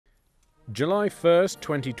July 1st,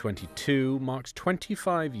 2022 marks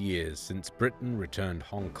 25 years since Britain returned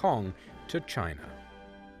Hong Kong to China.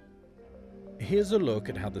 Here's a look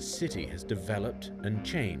at how the city has developed and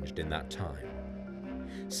changed in that time.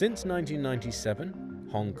 Since 1997,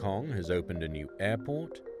 Hong Kong has opened a new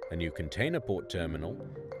airport, a new container port terminal,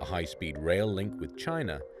 a high-speed rail link with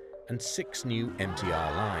China, and 6 new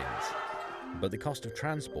MTR lines. But the cost of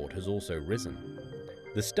transport has also risen.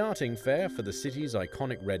 The starting fare for the city's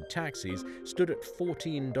iconic red taxis stood at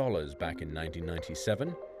 $14 back in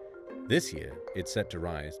 1997. This year, it's set to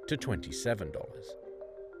rise to $27.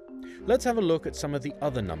 Let's have a look at some of the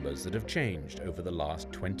other numbers that have changed over the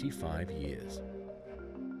last 25 years.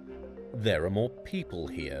 There are more people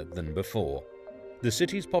here than before. The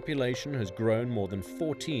city's population has grown more than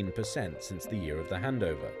 14% since the year of the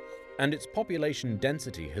handover, and its population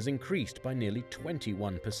density has increased by nearly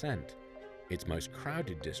 21%. Its most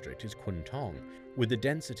crowded district is Kwun Tong, with a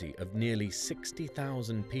density of nearly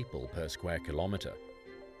 60,000 people per square kilometre.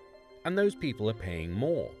 And those people are paying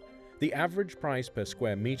more. The average price per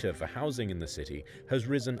square metre for housing in the city has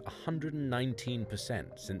risen 119%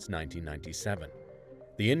 since 1997.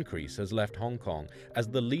 The increase has left Hong Kong as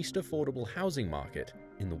the least affordable housing market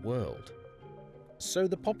in the world. So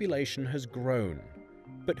the population has grown.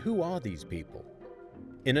 But who are these people?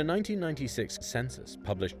 In a 1996 census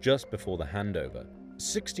published just before the handover,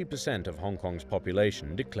 60% of Hong Kong's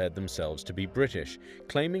population declared themselves to be British,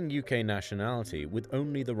 claiming UK nationality with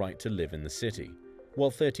only the right to live in the city,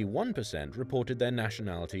 while 31% reported their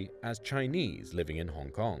nationality as Chinese living in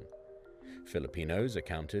Hong Kong. Filipinos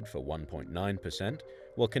accounted for 1.9%,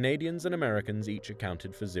 while Canadians and Americans each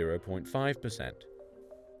accounted for 0.5%.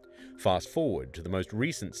 Fast forward to the most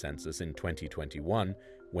recent census in 2021,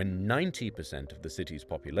 when 90% of the city's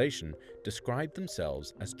population described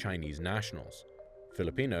themselves as Chinese nationals.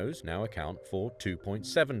 Filipinos now account for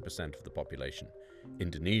 2.7% of the population,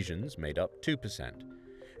 Indonesians made up 2%,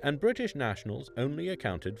 and British nationals only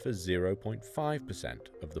accounted for 0.5%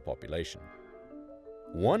 of the population.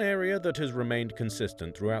 One area that has remained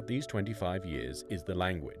consistent throughout these 25 years is the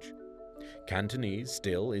language. Cantonese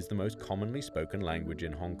still is the most commonly spoken language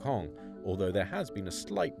in Hong Kong, although there has been a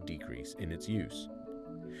slight decrease in its use.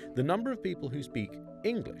 The number of people who speak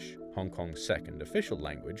English, Hong Kong's second official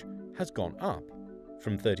language, has gone up,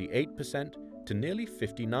 from 38% to nearly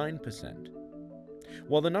 59%,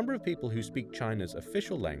 while the number of people who speak China's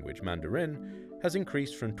official language, Mandarin, has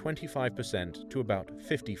increased from 25% to about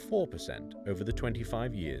 54% over the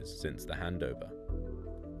 25 years since the handover.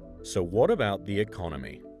 So what about the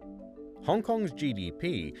economy? Hong Kong's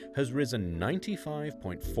GDP has risen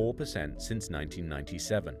 95.4% since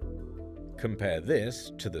 1997. Compare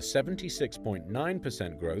this to the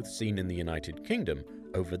 76.9% growth seen in the United Kingdom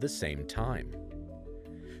over the same time.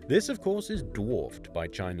 This, of course, is dwarfed by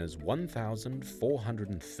China's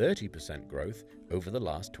 1,430% growth over the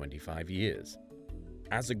last 25 years.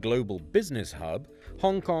 As a global business hub,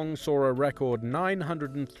 Hong Kong saw a record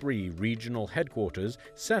 903 regional headquarters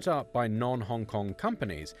set up by non-Hong Kong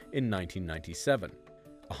companies in 1997,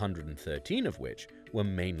 113 of which were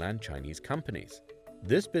mainland Chinese companies.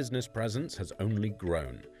 This business presence has only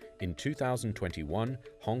grown. In 2021,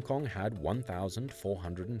 Hong Kong had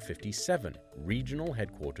 1,457 regional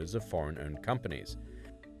headquarters of foreign-owned companies,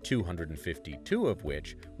 252 of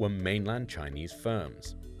which were mainland Chinese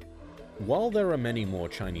firms. While there are many more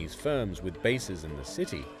Chinese firms with bases in the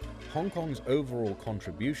city, Hong Kong's overall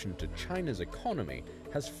contribution to China's economy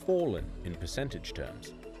has fallen in percentage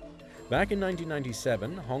terms. Back in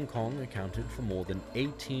 1997, Hong Kong accounted for more than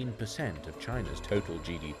 18% of China's total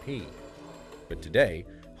GDP. But today,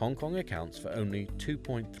 Hong Kong accounts for only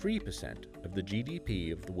 2.3% of the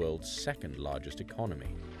GDP of the world's second largest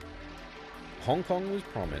economy. Hong Kong was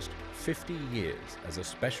promised 50 years as a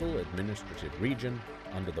special administrative region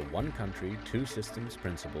under the one country, two systems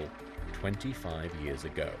principle 25 years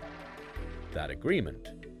ago. That agreement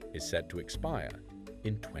is set to expire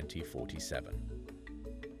in 2047.